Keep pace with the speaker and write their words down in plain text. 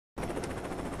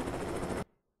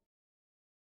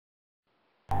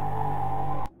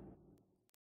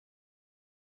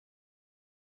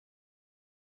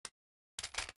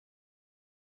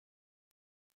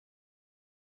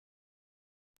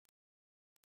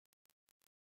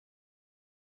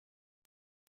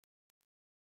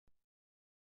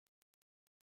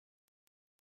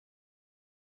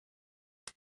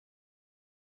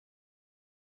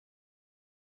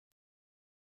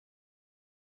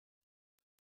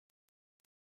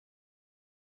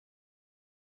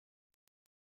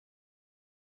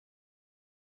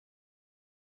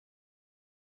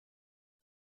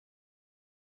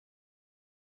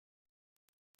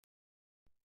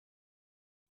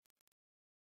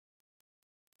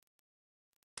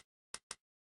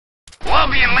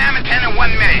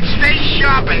right, stay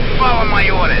sharp and follow my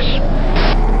orders.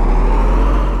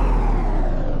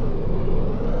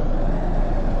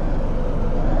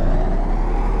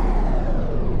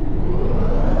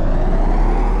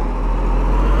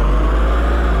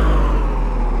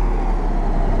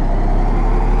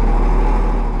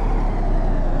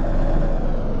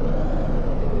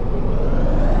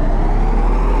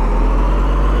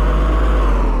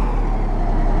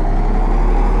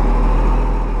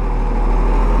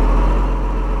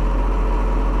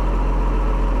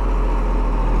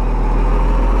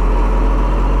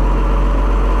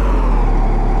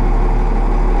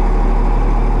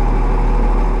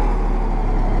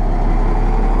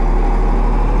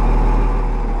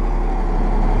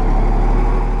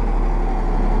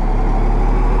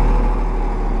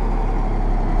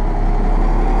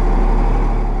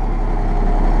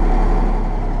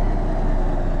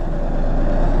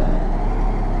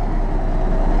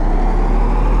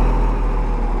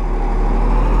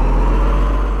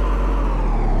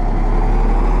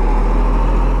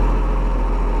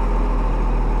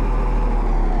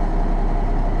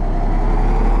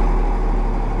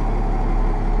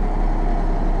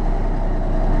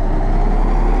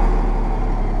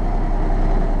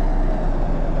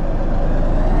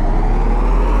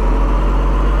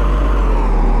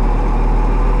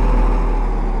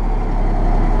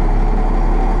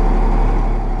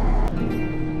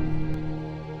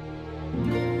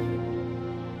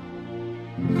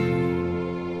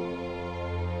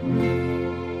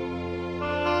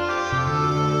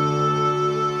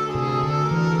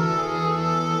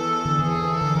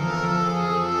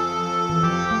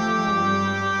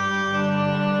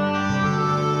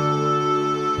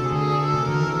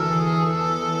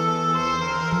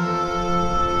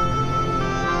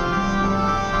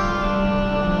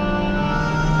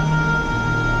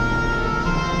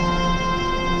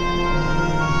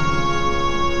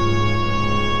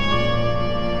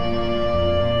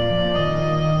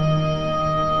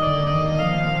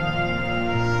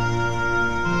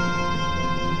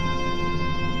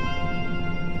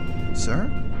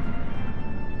 Sir?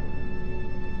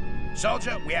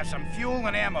 Soldier, we have some fuel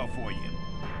and ammo for you.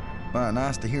 Well,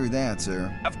 nice to hear that,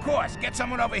 sir. Of course, get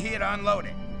someone over here to unload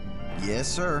it. Yes,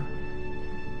 sir.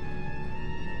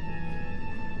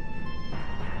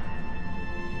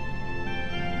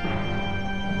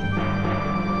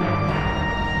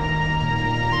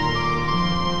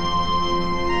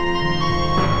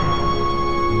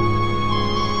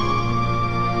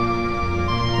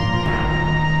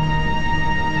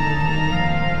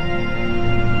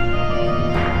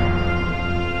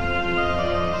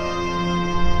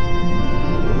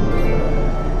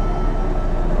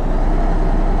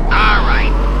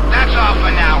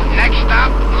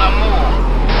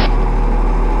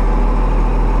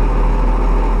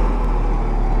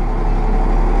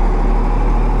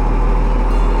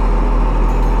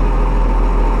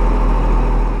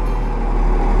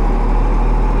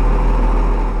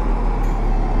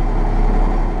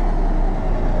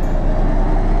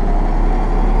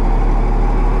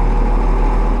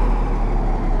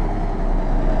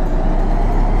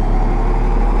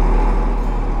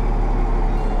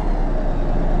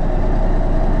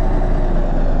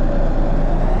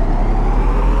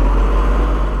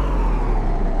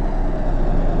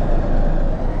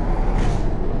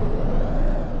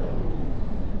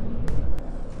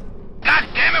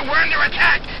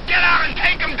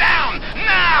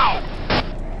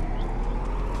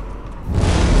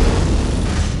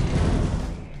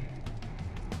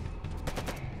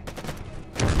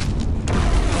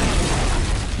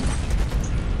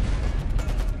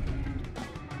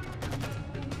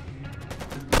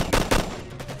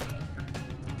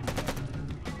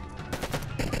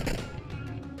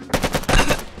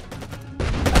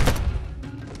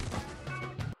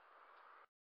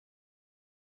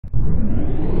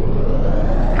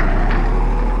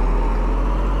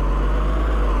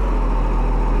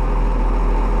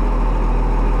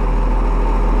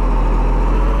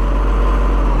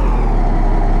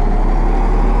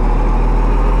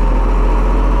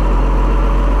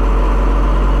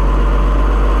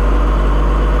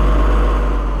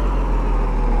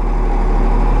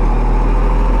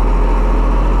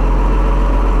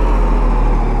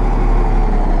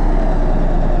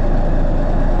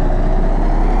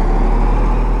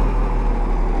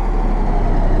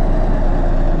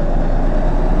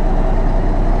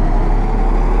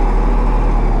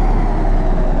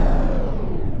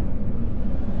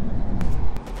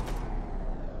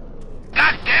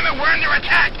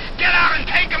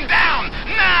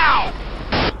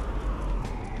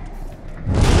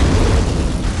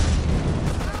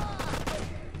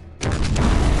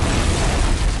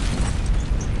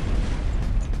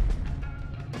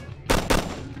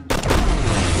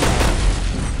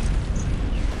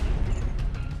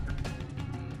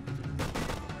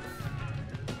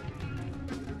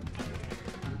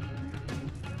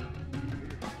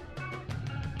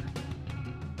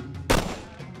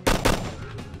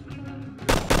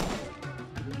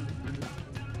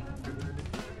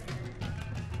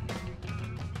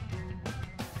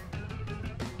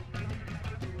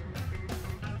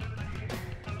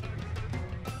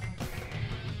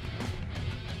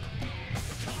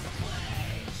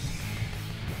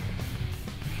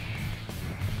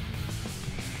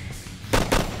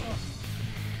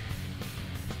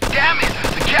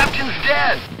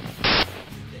 dead!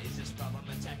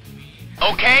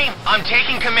 Okay, I'm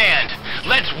taking command.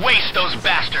 Let's waste those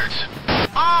bastards.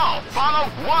 All, follow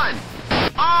 1.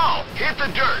 All, hit the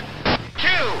dirt. 2,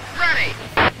 ready.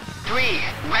 3,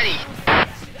 ready.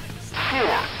 4,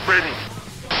 ready.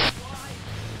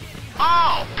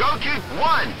 All, go to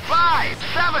 1, 5,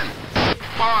 7.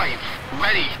 5,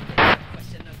 ready.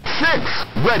 6,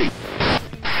 ready.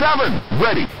 7,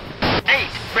 ready. 8,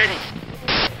 ready.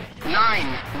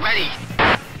 9, ready.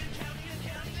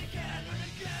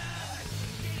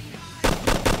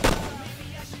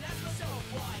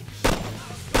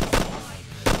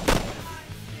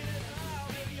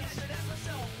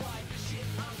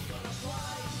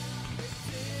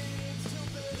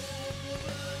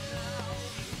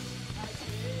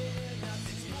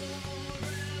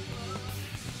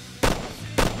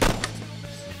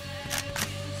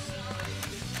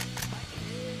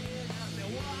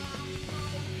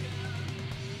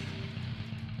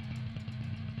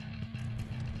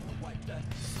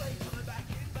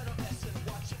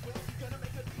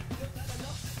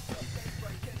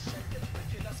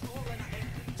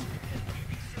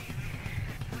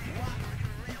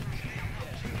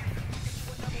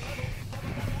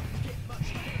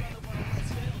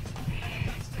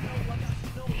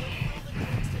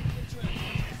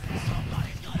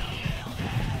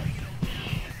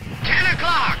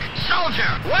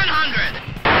 Soldier, 100!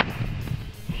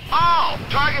 All,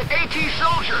 target AT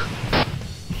soldier!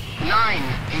 9,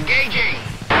 engaging!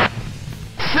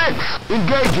 6,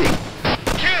 engaging!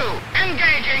 2,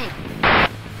 engaging!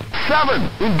 7,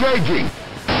 engaging!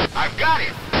 I've got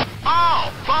it!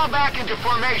 All, fall back into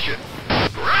formation!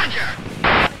 Roger!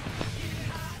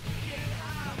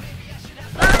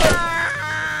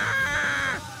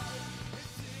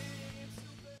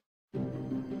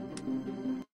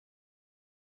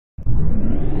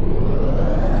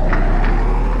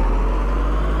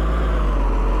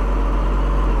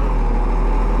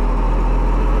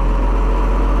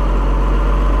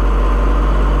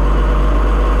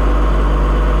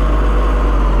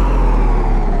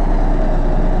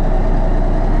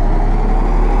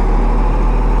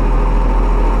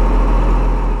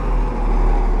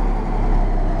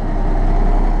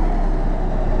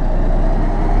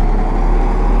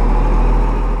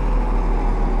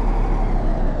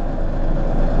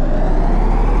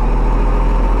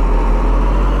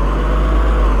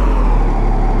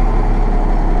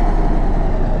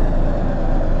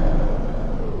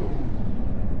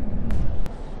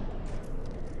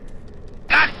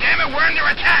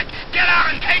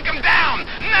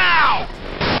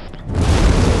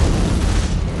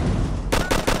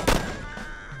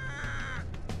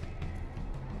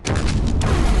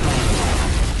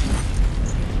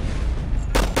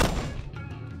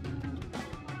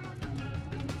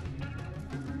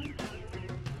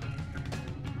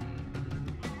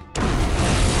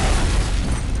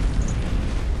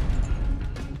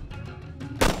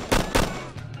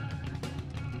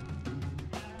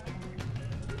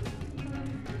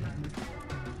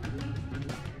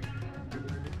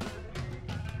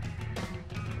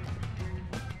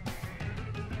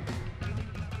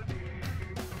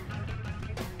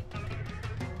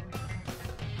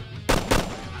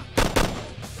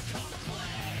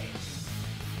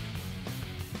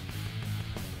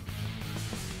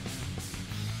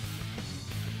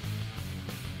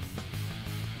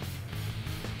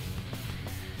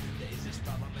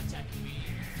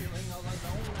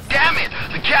 Damn it!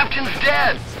 The captain's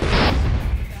dead!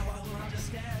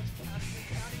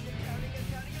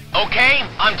 Okay,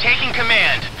 I'm taking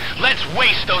command. Let's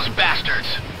waste those bastards.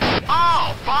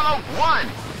 All, follow 1,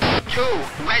 2,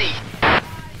 ready.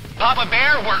 Papa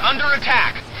Bear, we're under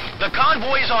attack. The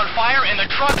convoy is on fire and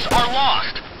the trucks are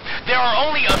lost. There are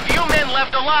only a few men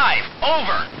left alive.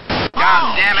 Over.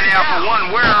 God damn it, Alpha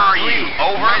 1, where are you?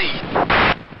 Over. Ready.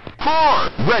 4,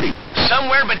 ready.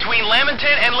 Somewhere between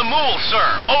Lamenton and Lemoule,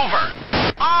 sir. Over.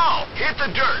 All, hit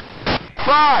the dirt.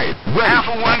 5, ready.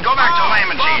 Alpha 1, go back to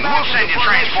Lamenton. We'll send you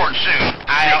transport soon.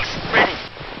 Out. 6, ready.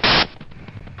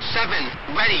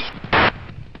 7, ready.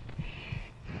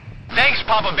 Thanks,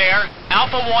 Papa Bear.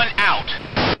 Alpha 1 out.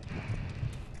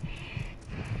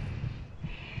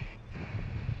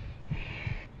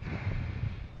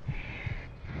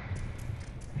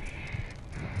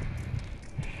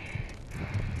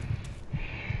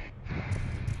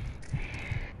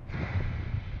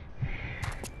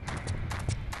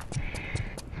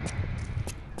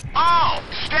 All,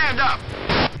 stand up.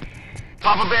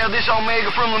 Papa Bear, this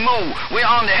Omega from Lemoule. We're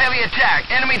on the heavy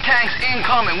attack. Enemy tanks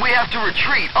incoming. We have to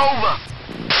retreat. Over.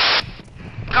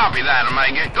 Copy that,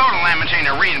 Omega. Go to Lamenton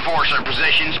to reinforce our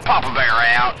positions. Papa Bear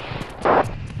out.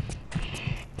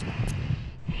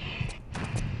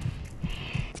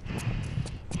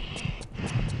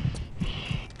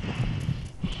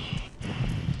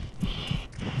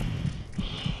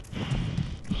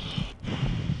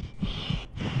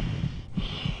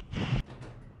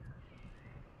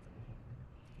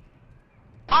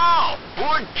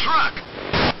 Armored truck!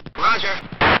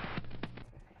 Roger.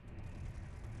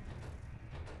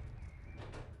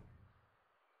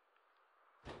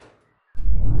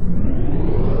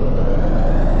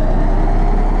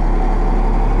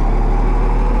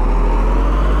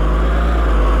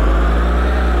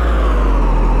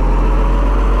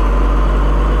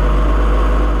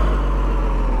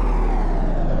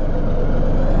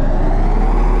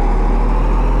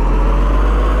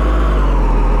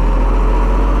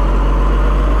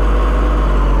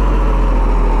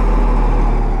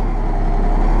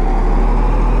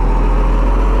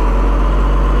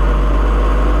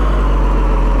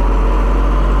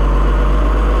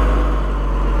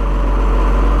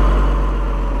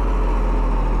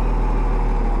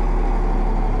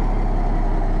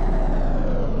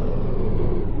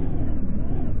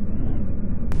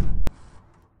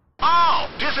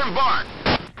 Disembark!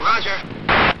 Roger.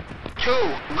 2,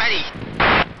 ready.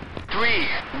 3,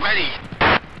 ready.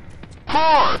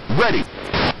 4, ready.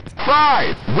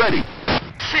 5, ready.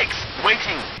 6,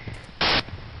 waiting.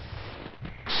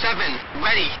 7,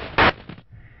 ready.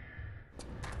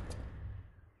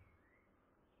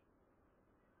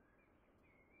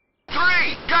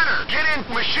 3, gunner, get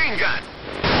in machine gun.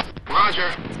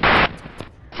 Roger.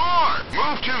 4,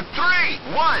 move to 3,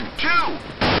 1, 2.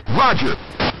 Roger.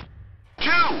 2,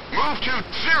 move to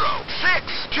 0,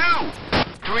 6, 2.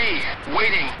 3,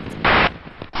 waiting.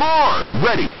 4,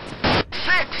 ready.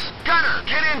 6, gunner,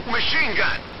 get in machine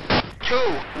gun.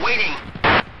 2, waiting.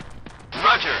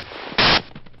 Roger.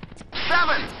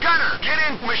 7, gunner, get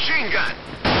in machine gun.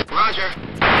 Roger.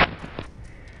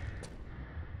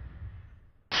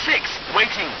 6,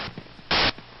 waiting.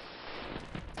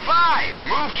 5,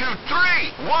 move to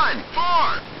 3, 1,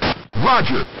 4.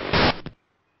 Roger.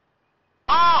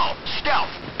 All stealth.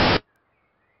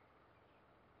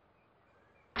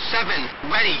 7,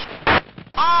 ready.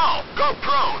 All go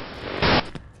prone.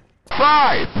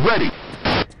 5, ready.